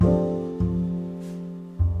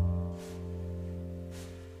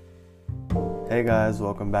Hey guys,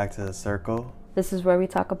 welcome back to The Circle. This is where we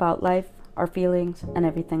talk about life, our feelings, and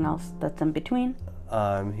everything else that's in between.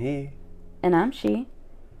 I'm he. And I'm she.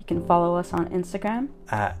 You can follow us on Instagram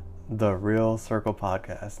At The Real Circle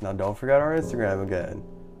Podcast. Now don't forget our Instagram again.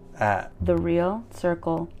 At The Real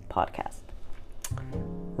Circle Podcast.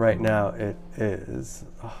 right now it is,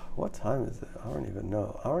 what time is it? I don't even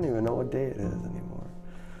know. I don't even know what day it is anymore.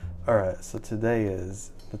 Alright, so today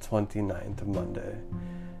is the 29th of Monday.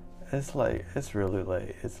 It's really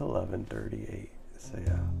late. It's 11:38. So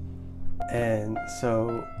yeah. And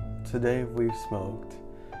so today we've smoked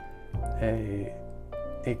a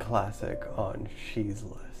classic on She's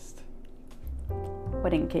List.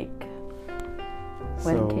 Wedding cake.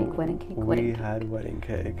 We had wedding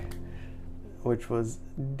cake, which was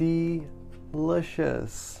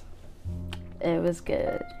delicious. It was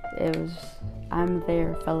good. I'm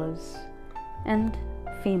there, fellas. And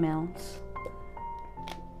females.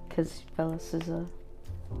 Because fellas is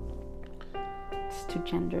it's too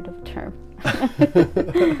gendered of a term.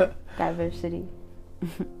 Diversity.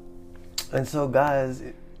 And so guys,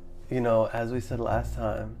 as we said last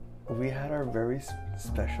time, we had our very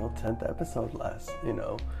special 10th episode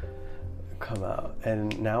come out,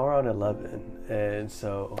 and now we're on 11, and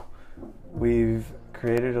so we've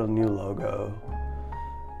created a new logo,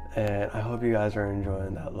 and I hope you guys are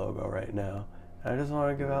enjoying that logo right now. I just want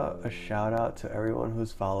to give out a shout out to everyone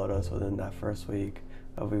who's followed us within that first week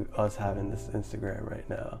of us having this Instagram right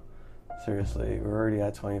now. Seriously, we're already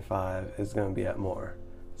at 25. It's going to be at more.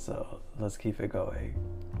 So let's keep it going.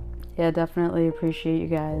 Yeah, definitely appreciate you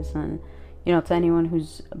guys. And, to anyone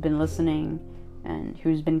who's been listening and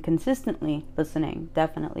who's been consistently listening,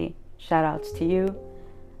 definitely shout outs to you.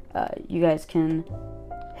 You guys can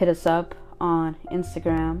hit us up on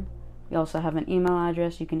Instagram. We also have an email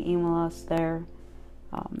address. You can email us there.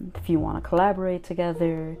 If you want to collaborate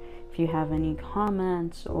together, if you have any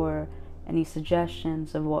comments or any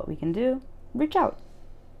suggestions of what we can do, reach out.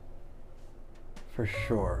 For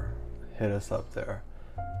sure. Hit us up there.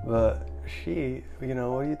 But what do you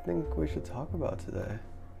think we should talk about today?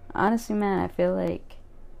 Honestly, man, I feel like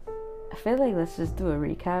let's just do a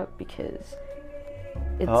recap because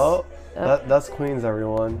it's... that's Queens,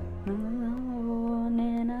 everyone.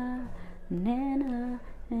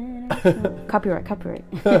 Copyright.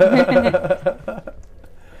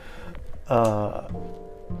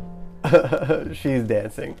 She's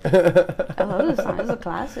dancing. I love this song. It's a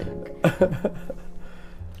classic.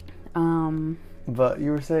 But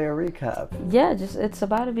you were saying a recap. Yeah, it's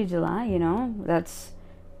about to be July, That's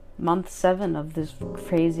month 7 of this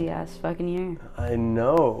crazy ass fucking year. I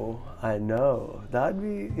know. That'd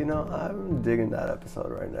be, I'm digging that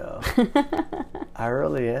episode right now. I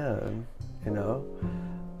really am,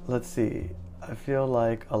 Let's see. I feel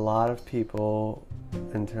like a lot of people,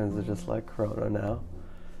 in terms of just like Corona now,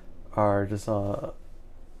 are just their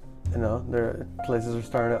places are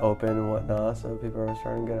starting to open and whatnot, so people are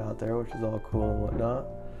starting to get out there, which is all cool and whatnot.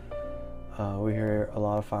 We hear a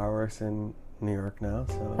lot of fireworks in New York now,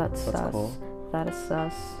 so that's sus. Cool. That is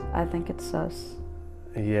sus. I think it's sus.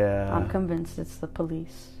 Yeah. I'm convinced it's the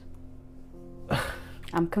police.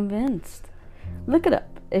 I'm convinced. Look it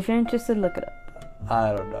up. If you're interested, look it up.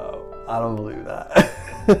 I don't know. I don't believe that.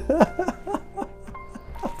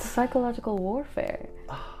 It's psychological warfare.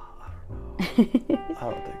 I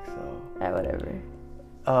don't think so. Whatever.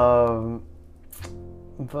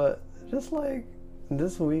 But just like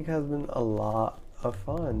this week has been a lot of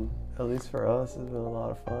fun. At least for us, it's been a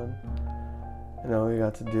lot of fun. We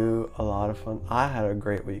got to do a lot of fun. I had a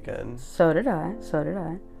great weekend. So did I.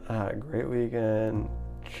 I had a great weekend.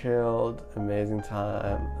 Chilled, amazing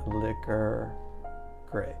time, liquor,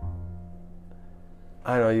 great.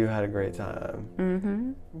 I know you had a great time.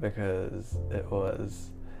 Mm-hmm. Because it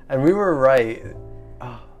was, and we were right.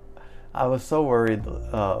 I was so worried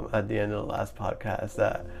at the end of the last podcast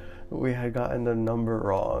that we had gotten the number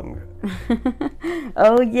wrong.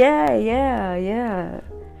 Oh yeah.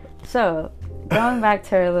 So going back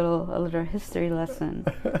to a little history lesson.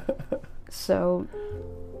 So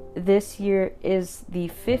this year is the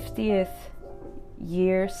 50th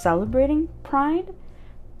year celebrating Pride,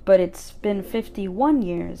 but it's been 51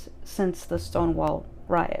 years since the Stonewall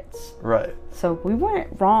riots. Right. So we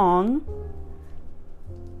weren't wrong.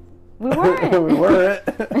 We weren't. We weren't.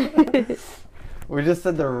 We just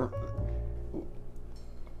said our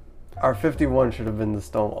 51 should have been the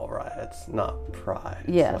Stonewall riots, not Pride.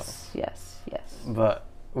 Yes. But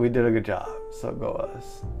we did a good job, so go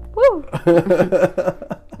us. Woo!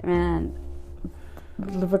 Man,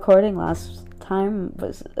 the recording last time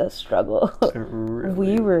was a struggle. Really,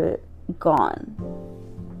 we were gone.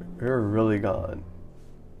 We were really gone.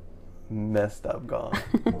 messed up gone.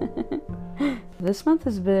 This month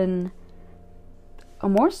has been a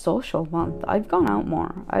more social month. I've gone out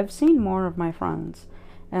more. I've seen more of my friends.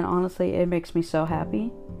 And honestly, it makes me so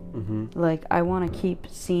happy. Mm-hmm. Like, I want to keep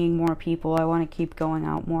seeing more people. I want to keep going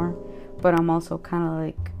out more. But I'm also kind of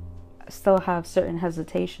like, I still have certain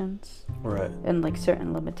hesitations. Right. And like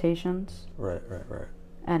certain limitations. Right.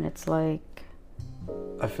 And it's like,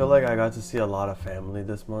 I feel like I got to see a lot of family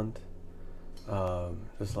this month.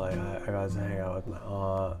 Just like I got to hang out with my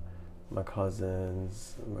aunt, my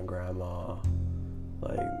cousins, my grandma.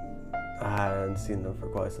 Like, I hadn't seen them for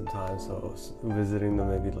quite some time, so visiting them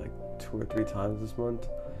maybe like 2 or 3 times this month.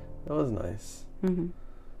 That was nice. mm-hmm.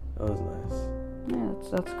 That was nice. Yeah,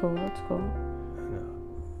 that's cool. That's cool. I know.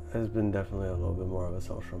 It's been definitely a little bit more of a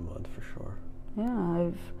social month for sure.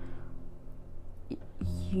 Yeah,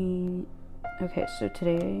 okay, so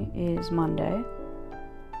today is Monday.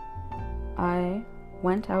 I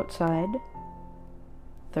went outside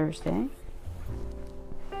Thursday,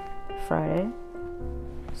 Friday,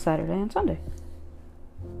 Saturday, and Sunday.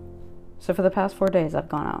 So for the past 4 days, I've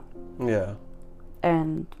gone out. Yeah.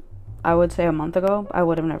 And I would say a month ago, I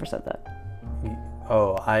would have never said that.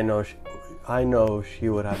 Oh, I know she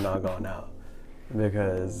would have not gone out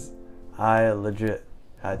because I legit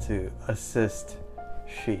had to assist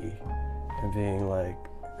she in being like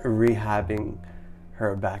rehabbing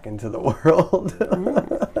her back into the world.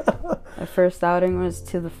 My first outing was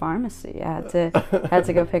to the pharmacy. I had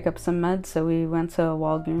to go pick up some meds, so we went to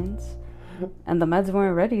Walgreens, and the meds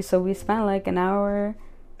weren't ready, so we spent like an hour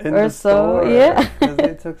in or the so. store, Yeah, because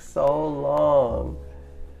it took so long.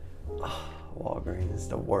 Walgreens is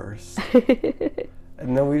the worst.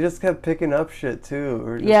 And then we just kept picking up shit too.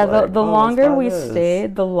 We're just yeah. like, The oh, longer we let's buy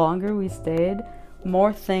this. stayed,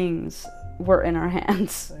 more things were in our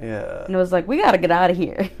hands. Yeah. And it was like, we gotta get out of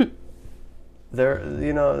here.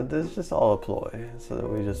 There's just all a ploy so that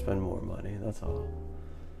we just spend more money. That's all.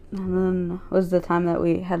 And then was the time that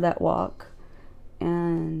we had that walk,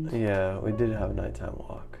 and Yeah, we did have a nighttime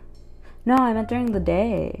walk. no, I meant during the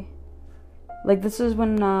day. Like, this is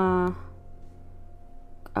when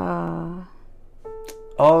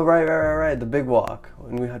Oh, right. The big walk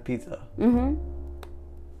when we had pizza.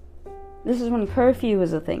 This is when curfew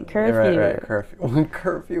was a thing. Curfew. Right. Curfew. When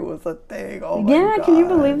curfew was a thing. Oh my Yeah, God. can you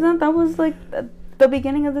believe that? That was like the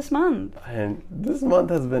beginning of this month. And this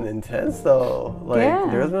month has been intense though. Like, Yeah.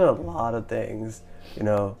 there's been a lot of things,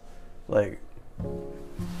 like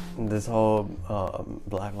this whole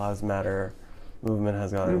Black Lives Matter movement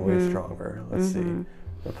has gotten way stronger. Let's see.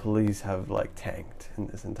 The police have like tanked in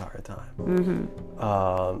this entire time.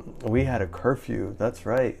 We had a curfew. That's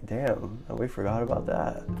right. Damn, and we forgot about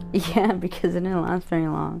that. Yeah, because it didn't last very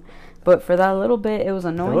long. But for that little bit, it was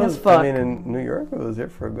annoying as fuck. I mean, in New York, it was here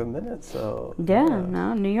for a good minute. So yeah,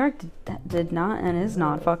 no, New York did not and is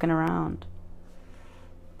not fucking around.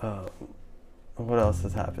 What else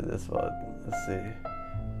has happened this month? Let's see.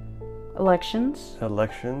 Elections,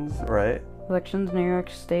 right? New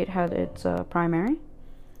York State had its primary.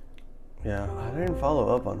 Yeah, I didn't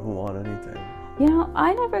follow up on who won anything.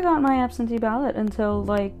 I never got my absentee ballot until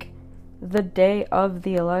like the day of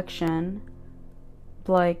the election,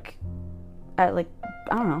 like at like,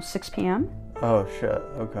 I don't know, 6 p.m. Oh shit.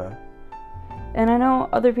 Okay. And I know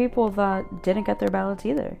other people that didn't get their ballots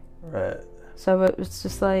either. Right. So it was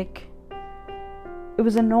just like, it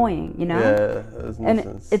was annoying, Yeah, it was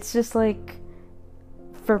nuisance. And it's just like,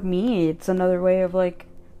 for me, it's another way of like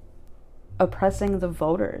oppressing the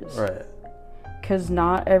voters. Right. Because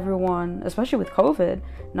not everyone, especially with COVID,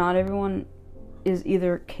 not everyone is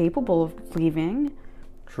either capable of leaving.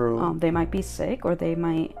 True. They might be sick, or they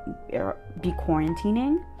might be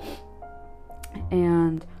quarantining.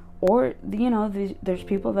 There's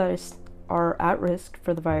people that are at risk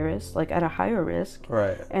for the virus, like at a higher risk.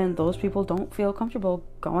 Right. And those people don't feel comfortable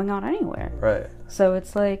going out anywhere. Right. So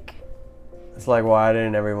it's like, why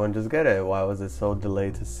didn't everyone just get it? Why was it so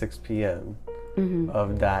delayed to 6 p.m.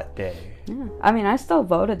 Of that day? Yeah. I mean, I still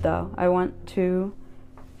voted though. I went to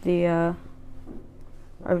the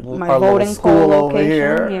my Our voting little poll school over location.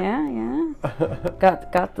 here. Yeah.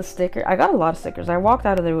 Got the sticker. I got a lot of stickers. I walked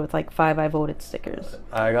out of there with like 5 I voted stickers.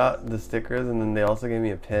 I got the stickers, and then they also gave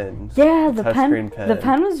me a pen. Yeah, the touchscreen pen. The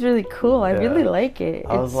pen was really cool. I really like it.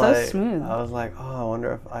 It's so smooth. I was like, oh, I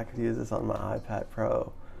wonder if I could use this on my iPad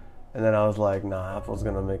Pro. And then I was like, nah, Apple's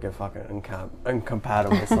gonna make it fucking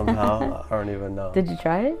incompatible somehow. I don't even know. Did you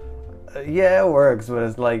try it? Yeah, it works, but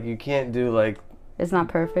it's like you can't do like It's not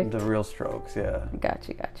perfect. the real strokes. Yeah.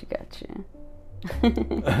 Gotcha.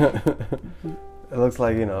 It looks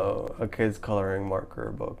like, a kid's coloring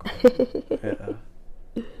marker book. Yeah.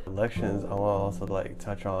 Elections, I want to also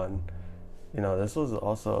touch on This was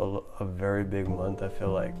also a very big month, I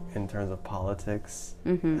feel like, in terms of politics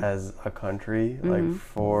as a country. Like,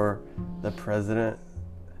 for the president,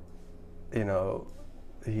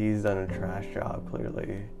 he's done a trash job,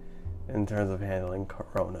 clearly, in terms of handling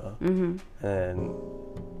Corona. And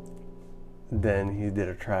then he did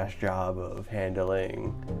a trash job of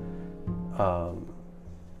handling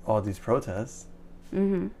all these protests.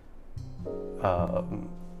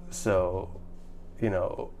 So,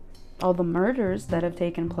 all the murders that have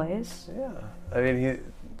taken place. Yeah. I mean,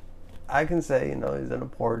 I can say, he's done a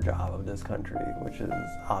poor job of this country, which is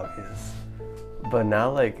obvious. But now,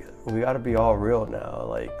 like, we got to be all real now.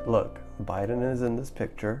 Like, look, Biden is in this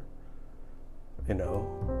picture, and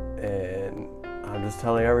I'm just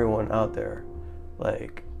telling everyone out there,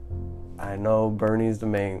 like, I know Bernie's the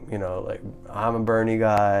main, like, I'm a Bernie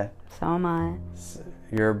guy. So am I.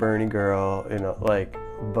 You're a Bernie girl,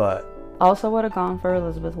 but... Also would have gone for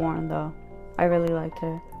Elizabeth Warren, though. I really liked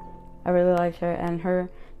her. And her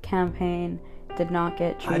campaign did not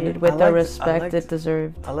get treated with the respect it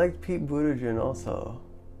deserved. I liked Pete Buttigieg also.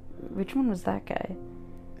 Which one was that guy?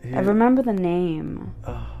 I remember the name.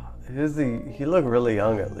 He looked really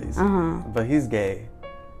young, at least. But he's gay.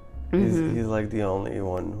 He's like the only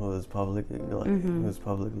one who is publicly who's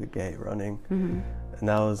publicly gay running, and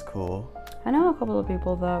that was cool. I know a couple of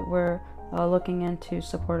people that were looking into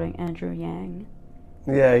supporting Andrew Yang.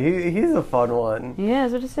 Yeah, he's a fun one. Yeah, I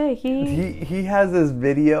was about to say he has this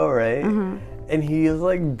video, right? And he is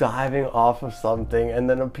like diving off of something, and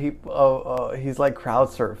then he's like crowd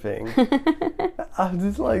surfing. I'm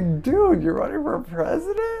just like, dude, you're running for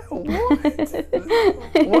president? What?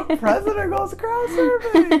 What president goes crowd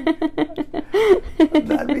surfing?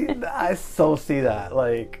 I so see that.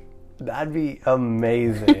 Like, that'd be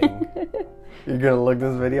amazing. You're gonna look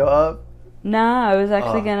this video up? Nah, I was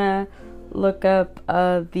actually gonna look up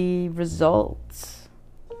the results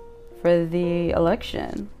for the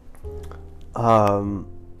election.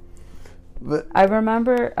 But I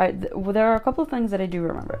remember, there are a couple of things that I do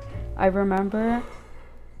remember. I remember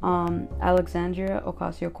Alexandria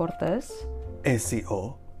Ocasio-Cortez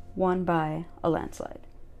ACO won by a landslide.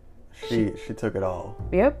 She took it all.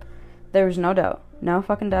 Yep. There was no doubt. No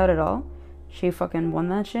fucking doubt at all. She fucking won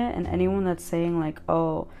that shit, and anyone that's saying like,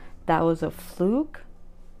 oh, that was a fluke,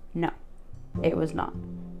 no, it was not.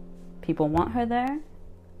 People want her there,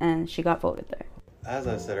 and she got voted there. As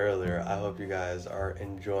I said earlier, I hope you guys are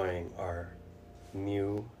enjoying our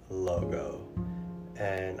new logo.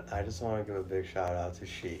 And I just want to give a big shout out to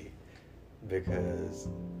She, because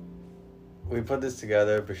we put this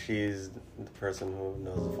together, but she's the person who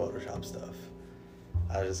knows the Photoshop stuff.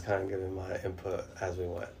 I was just kind of giving my input as we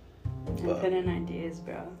went. And put in ideas,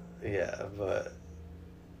 bro. Yeah, but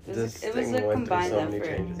it was a combined effort.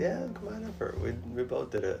 Changes. Yeah, combined effort. We both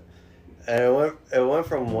did it. And it went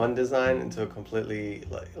from one design into a completely,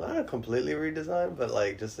 like, not a completely redesigned, but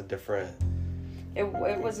like just a different. It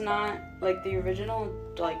was not like the original,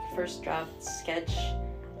 like, first draft sketch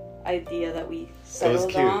idea that we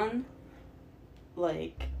settled on.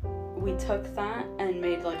 Like, we took that and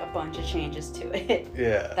made like a bunch of changes to it.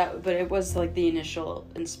 Yeah. But it was like the initial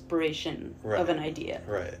inspiration of an idea.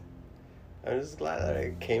 Right. I'm just glad that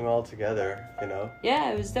it came all together,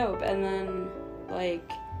 Yeah, it was dope. And then,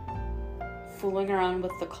 like, fooling around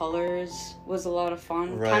with the colors was a lot of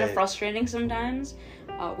fun. Right. Kind of frustrating sometimes.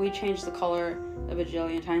 We changed the color a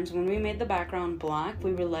bajillion times. When we made the background black,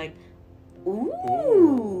 we were like,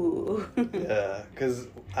 ooh. Yeah, because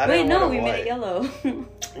I didn't want it we white. made it yellow.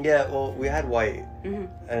 Yeah, well, we had white.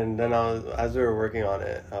 And then as we were working on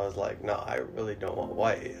it, I was like, no, I really don't want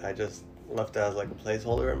white. I just left it as like a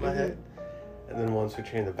placeholder in my head. And then once we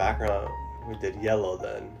changed the background, we did yellow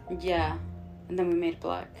then. Yeah, and then we made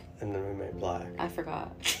black. And then we made black. I forgot.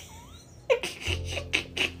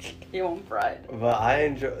 You won't pride. But I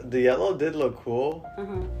enjoy the yellow. Did look cool.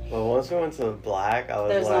 But once we went to the black, I was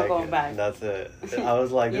There's like, no going back. That's it. I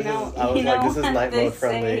was like, this is night they mode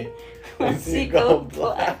friendly. say, Once you go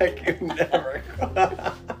black, you never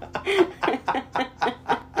go.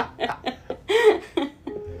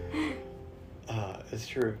 It's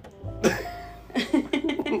true.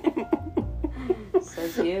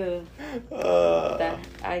 Says you. That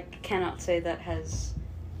I cannot say that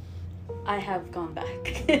I have gone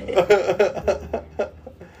back.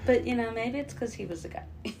 But maybe it's because he was the guy.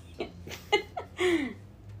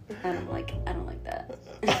 I don't like that.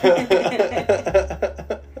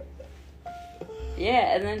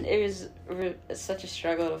 Yeah, and then it was such a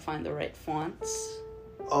struggle to find the right fonts.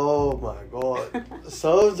 Oh my god.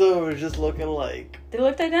 Some of them were just looking like... They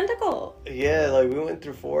looked identical. Yeah, like we went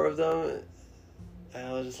through 4 of them. And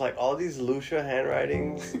I was just like, all these Lucia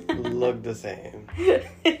handwritings look the same.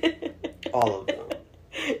 All of them.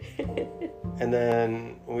 And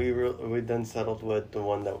then we then settled with the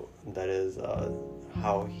one that is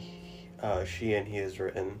how she and he is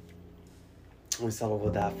written. We settled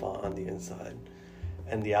with that font on the inside.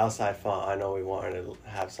 And the outside font, I know we wanted to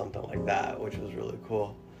have something like that, which was really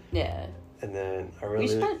cool. Yeah. And then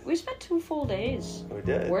we spent 2 full days. We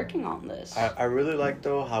did. Working on this. I really like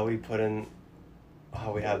though how we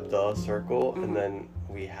have the circle and then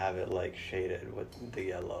we have it like shaded with the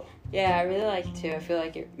yellow. Yeah, I really like it too. I feel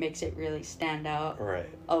like it makes it really stand out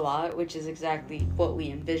a lot, which is exactly what we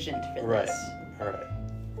envisioned for this. Right.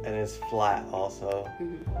 And it's flat also,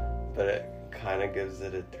 but it kind of gives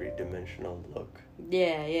it a 3-dimensional look.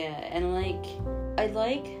 Yeah, and like, I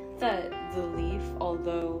like that the leaf,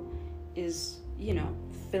 although is,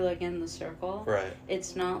 filling in the circle. Right.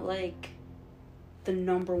 It's not like the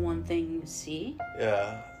number one thing you see.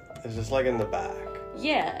 Yeah. It's just like in the back.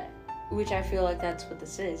 Yeah. Which I feel like that's what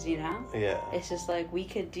this is, Yeah. It's just like we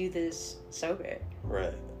could do this sober.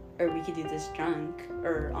 Right. Or we could do this drunk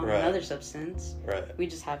or on another substance. Right. We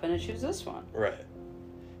just happen to choose this one. Right.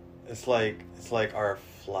 It's like our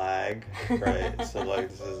flag, right? So like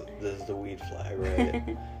this is the weed flag,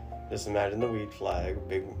 right? Just imagine the weed flag,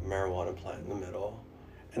 big marijuana plant in the middle,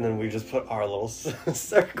 and then we just put our little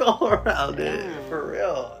circle around it for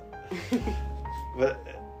real.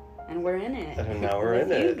 And we're in it. And now we're in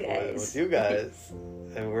it with you guys,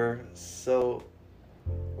 and we're so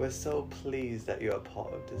pleased that you're a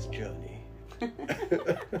part of this journey.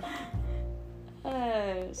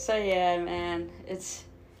 So yeah, man,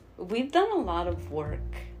 we've done a lot of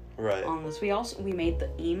work on this. We made the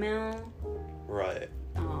email,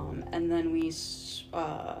 and then we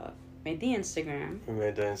made the Instagram. We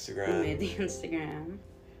made the Instagram.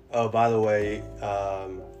 Oh, by the way,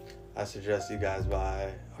 I suggest you guys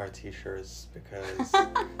buy our t-shirts because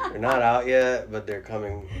they're not out yet, but they're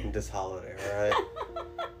coming this holiday, right?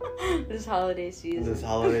 This holiday season,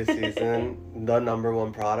 the number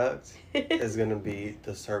one product is going to be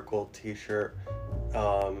the Circle t-shirt.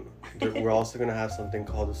 We're also going to have something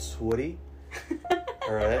called a sweaty.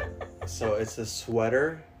 Alright? So it's a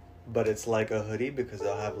sweater, but it's like a hoodie because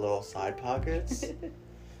they'll have little side pockets.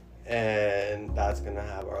 And that's going to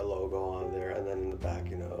have our logo on there. And then in the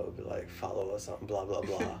back, it'll be like, follow us on blah, blah,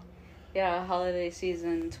 blah. Yeah, holiday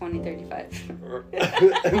season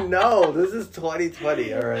 2035. No, this is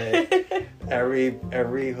 2020, alright? Every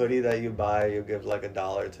hoodie that you buy, you give like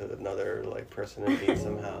 $1 to another like person in need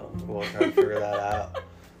somehow. We'll try to figure that out.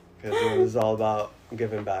 Because it was all about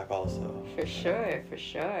giving back also. For sure.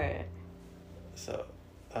 So,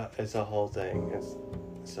 it's a whole thing.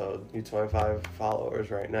 So, you 25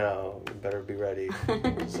 followers right now, you better be ready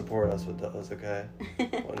to support us with those, okay?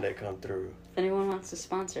 When they come through. If anyone wants to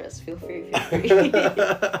sponsor us, feel free.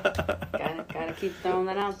 Gotta keep throwing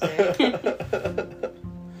that out there.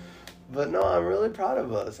 But no, I'm really proud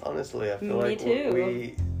of us, honestly. I feel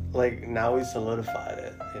Me like too. now we solidified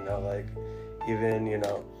it, even,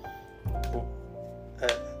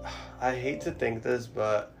 I hate to think this,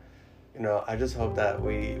 but I just hope that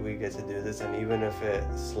we get to do this, and even if it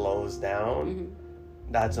slows down,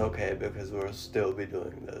 that's okay because we'll still be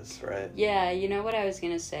doing this, right? Yeah, you know what I was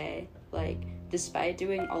gonna say? Like, despite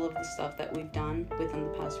doing all of the stuff that we've done within the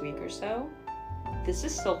past week or so, this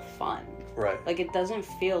is still fun. Right. Like, it doesn't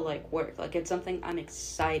feel like work. Like, it's something I'm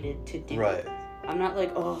excited to do. Right. I'm not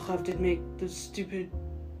like, I have to make this stupid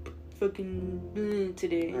fucking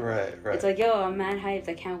today. Right. It's like, yo, I'm mad hyped.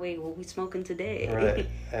 I can't wait. What we smoking today? Right.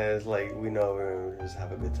 And it's like, we know we're going to just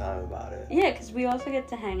have a good time about it. Yeah, because we also get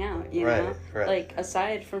to hang out, you know? Right. Like,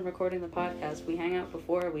 aside from recording the podcast, we hang out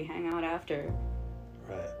before, we hang out after.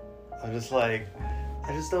 Right. I'm just like,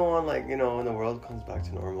 I just don't want, like, when the world comes back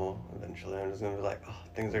to normal, eventually, I'm just going to be like,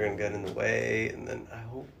 things are going to get in the way, and then I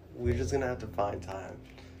hope we're just going to have to find time.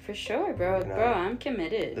 For sure, bro. Bro, I'm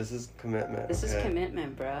committed. This is commitment. This is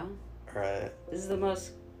commitment, bro. Right. This is the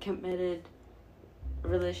most committed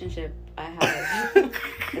relationship I have.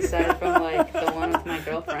 Aside from, like, the one with my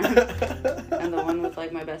girlfriend. And the one with,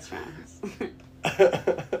 like, my best friends.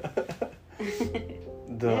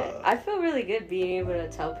 Yeah, I feel really good being able to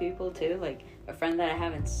tell people too, like a friend that I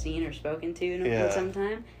haven't seen or spoken to in some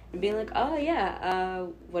time, and being like, oh yeah,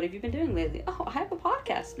 what have you been doing lately? Oh, I have a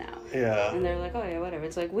podcast now. Yeah. And they're like, oh yeah, whatever.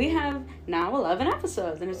 It's like, we have now 11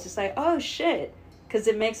 episodes, and it's just like, oh shit, because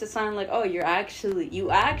it makes it sound like, oh, you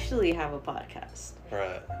actually have a podcast.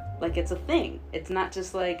 Right. Like, it's a thing. It's not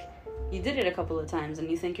just like you did it a couple of times and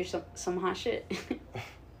you think you're some hot shit.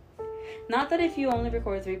 Not that if you only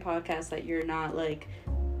record 3 podcasts that you're not, like,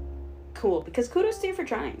 cool. Because kudos to you for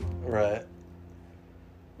trying. Right.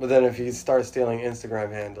 But then if you start stealing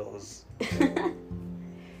Instagram handles,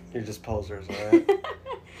 you're just posers, alright?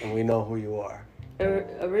 And we know who you are.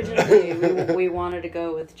 Originally, we wanted to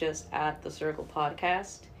go with just at the Circle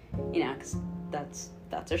Podcast, you know, because that's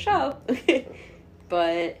our show.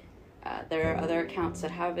 But there are other accounts that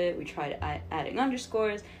have it. We tried adding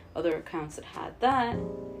underscores, other accounts that had that.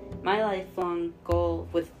 My lifelong goal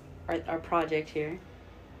with our project here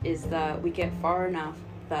is that we get far enough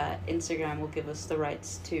that Instagram will give us the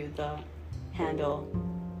rights to the handle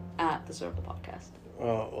at the Circle Podcast.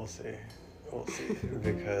 Well, we'll see. We'll see.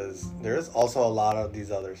 Because there's also a lot of these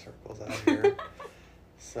other circles out here.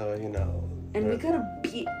 So, you know. And we gotta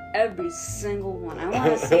beat every single one. I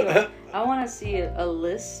want to see a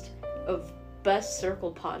list of best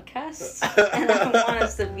Circle podcasts, and I want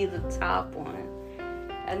us to be the top one.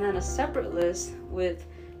 And then a separate list with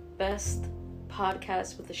best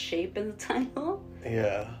podcasts with a shape in the title.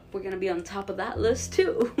 Yeah. We're gonna be on top of that list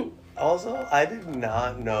too. Also, I did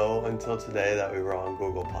not know until today that we were on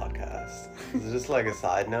Google Podcasts. Just like a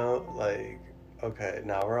side note, like, okay,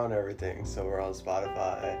 now we're on everything. So we're on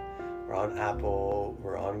Spotify, we're on Apple,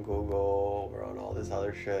 we're on Google, we're on all this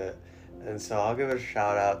other shit. And so I'll give a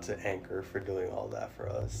shout out to Anchor for doing all that for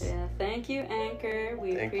us. Yeah, thank you, Anchor.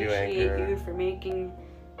 We Thank you, appreciate Anchor. you for making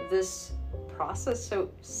this process so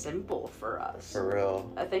simple for us. For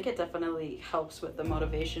real. I think it definitely helps with the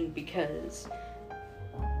motivation because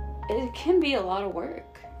it can be a lot of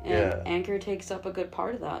work. And Yeah. Anchor takes up a good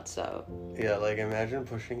part of that, so. Yeah, like imagine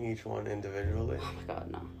pushing each one individually. Oh my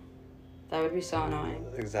god, no. That would be so annoying.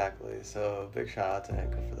 Exactly. So big shout out to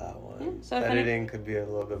Anchor for that one. Yeah, so if Editing could be a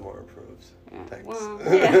little bit more improved. Yeah, Thanks. well,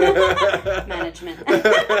 yeah. Management.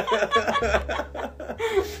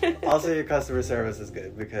 Also, your customer service is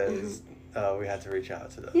good because we had to reach out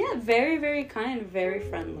to them. Yeah, very, very kind, very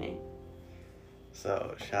friendly.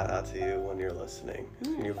 So shout out to you when you're listening.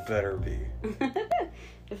 Yeah. You better be.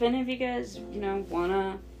 If any of you guys, want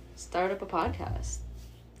to start up a podcast,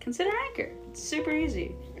 consider Anchor. It's super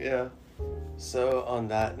easy. Yeah. So on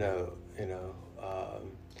that note,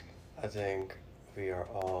 I think we are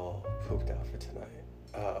all pooped out for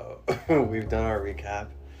tonight. We've done our recap.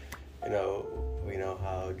 We know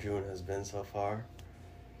how June has been so far.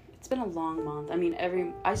 It's been a long month. I mean,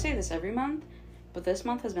 I say this every month, but this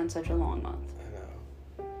month has been such a long month. I know.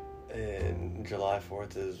 And July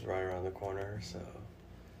 4th is right around the corner, so.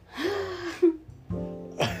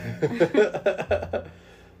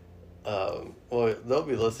 Well, they'll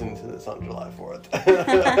be listening to this on July 4th.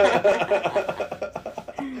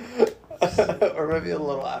 Or maybe a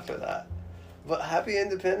little after that. But happy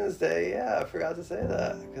Independence Day. Yeah, I forgot to say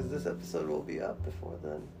that because this episode will be up before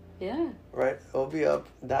then. Yeah. Right? It'll be up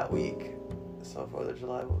that week. So 4th of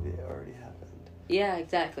July will be already happened. Yeah,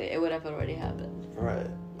 exactly. It would have already happened. Right.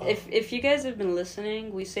 If you guys have been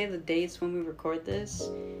listening, we say the dates when we record this.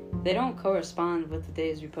 They don't correspond with the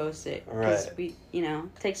days we post it. Because we,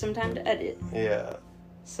 take some time to edit. Yeah.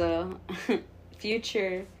 So,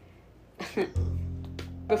 future,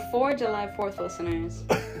 before July 4th listeners,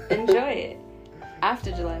 enjoy it.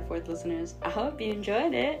 After July 4th listeners, I hope you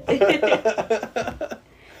enjoyed it.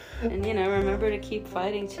 And, remember to keep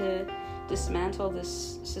fighting to dismantle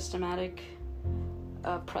this systematic,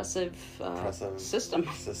 oppressive system.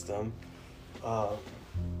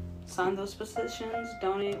 Sign those petitions,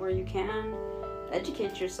 donate where you can,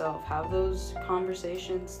 educate yourself, have those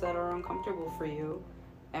conversations that are uncomfortable for you,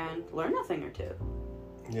 and learn a thing or two.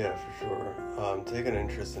 Yeah, for sure. Take an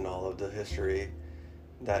interest in all of the history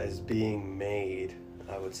that is being made,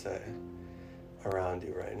 I would say, around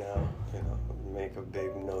you right now. Make a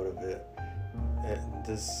big note of it.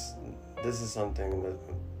 This is something that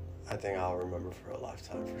I think I'll remember for a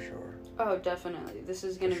lifetime for sure. Oh, definitely. This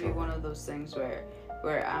is going to be one of those things where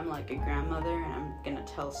I'm like a grandmother and I'm going to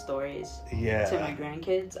tell stories to my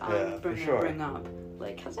grandkids. I'm bring up,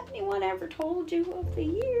 like, has anyone ever told you of the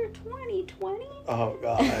year 2020? Oh,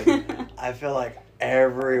 God. I feel like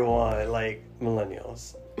everyone, like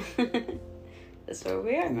millennials. That's where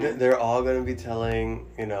we are, man. They're all going to be telling,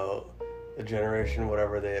 the generation,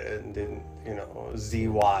 whatever they didn't,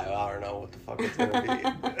 ZY, I don't know what the fuck it's going to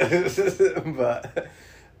be. But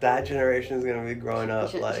that generation is going to be growing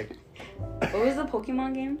up like... What was the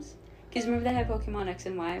Pokemon games? Because remember they had Pokemon X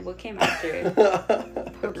and Y? What came after?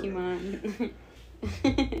 Pokemon.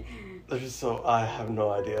 They're just so... I have no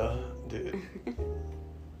idea, dude.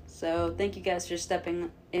 So, thank you guys for stepping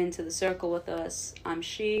into the circle with us. I'm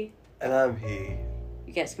She. And I'm He.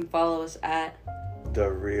 You guys can follow us at The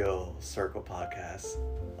Real Circle Podcast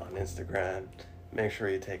on Instagram. Make sure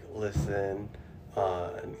you take a listen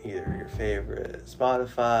on either your favorite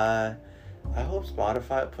Spotify. I hope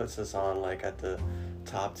Spotify puts us on like at the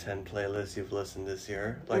top 10 playlists you've listened this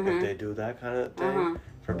year. Like, if they do that kind of thing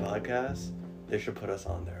for podcasts, they should put us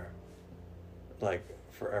on there. Like,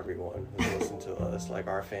 for everyone who's listened to us. Like,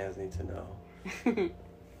 our fans need to know.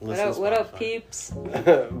 What up, peeps?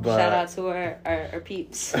 Shout out to our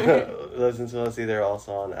peeps. Listen to us either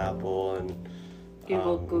also on Apple and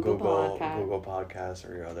Google Podcasts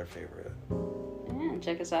or your other favorite. Yeah,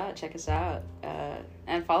 check us out.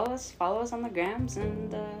 And follow us on the grams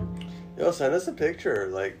and send us a picture.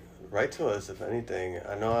 Like, write to us if anything.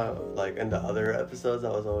 I know like in the other episodes I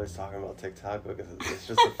was always talking about TikTok because it's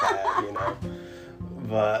just a fad, you know.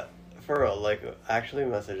 But for real, like, actually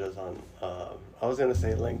message us on I was gonna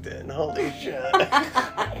say LinkedIn. Holy shit.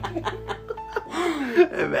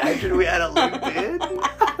 Imagine we had a LinkedIn.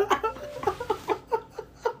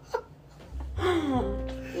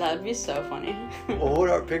 That'd be so funny. What would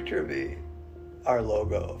our picture be? Our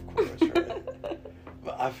logo, of course, right?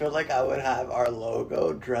 But I feel like I would have our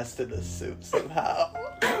logo dressed in a suit somehow.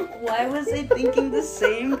 Why was I thinking the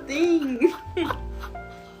same thing?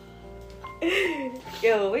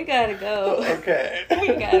 Yo, we gotta go. Okay.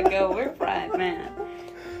 We gotta go. We're fried, man.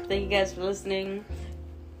 Thank you guys for listening.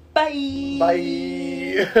 Bye.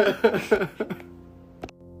 Bye.